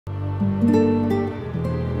Panel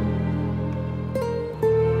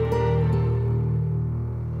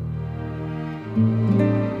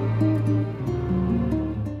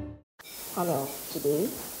today.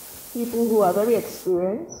 People who are very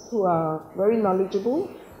experienced, who are very knowledgeable,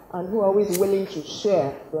 and who are always willing to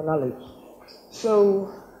share their knowledge.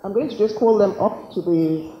 So I'm going to just call them up to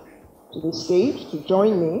the stage to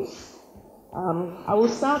join me. I will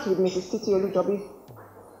start with Mrs. Titi Olujobi.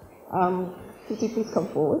 Titi, please come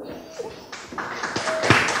forward.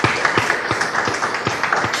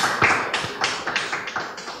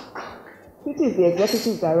 Titi is the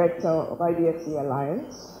Executive Director of IDFC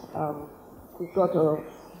Alliance. She's got a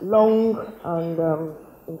long and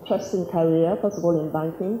interesting career, first of all in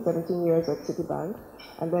banking, 17 years at Citibank,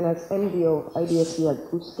 and then as MD of IDFC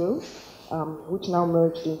at Gusto, which now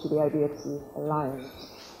merged into the IDFC Alliance.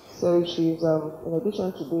 So she's, in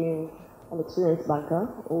addition to being an experienced banker,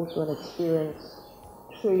 also an experienced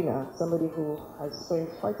trainer, somebody who has spent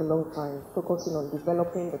quite a long time focusing on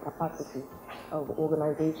developing the capacity of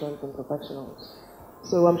organizations and professionals.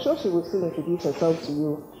 So I'm sure she will still introduce herself to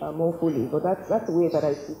you more fully, but that's the way that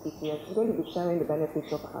I see it here. She's going to be sharing the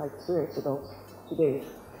benefits of her experience with us today.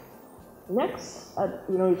 Next,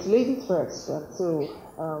 it's ladies first, so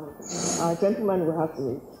our gentleman will have to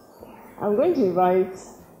wait. I'm going to invite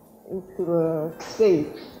into the stage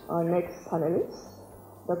our next panelist,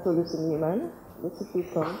 Dr. Lucy Newman. Lucy, please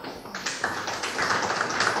come.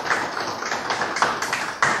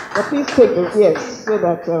 But please take this, yes, so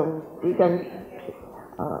that we can.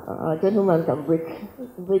 Our gentleman can break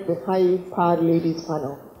the high-powered ladies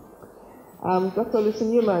panel. Dr. Lucy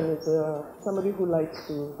Newman is somebody who likes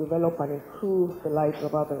to develop and improve the lives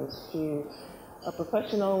of others. She's a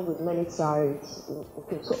professional with many sides.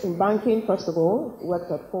 In banking, first of all,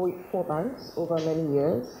 worked at four banks over many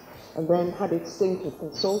years, and then had a stint with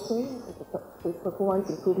consulting, with performance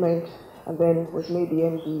improvement, and then was made the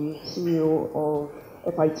MD CEO of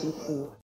FITC.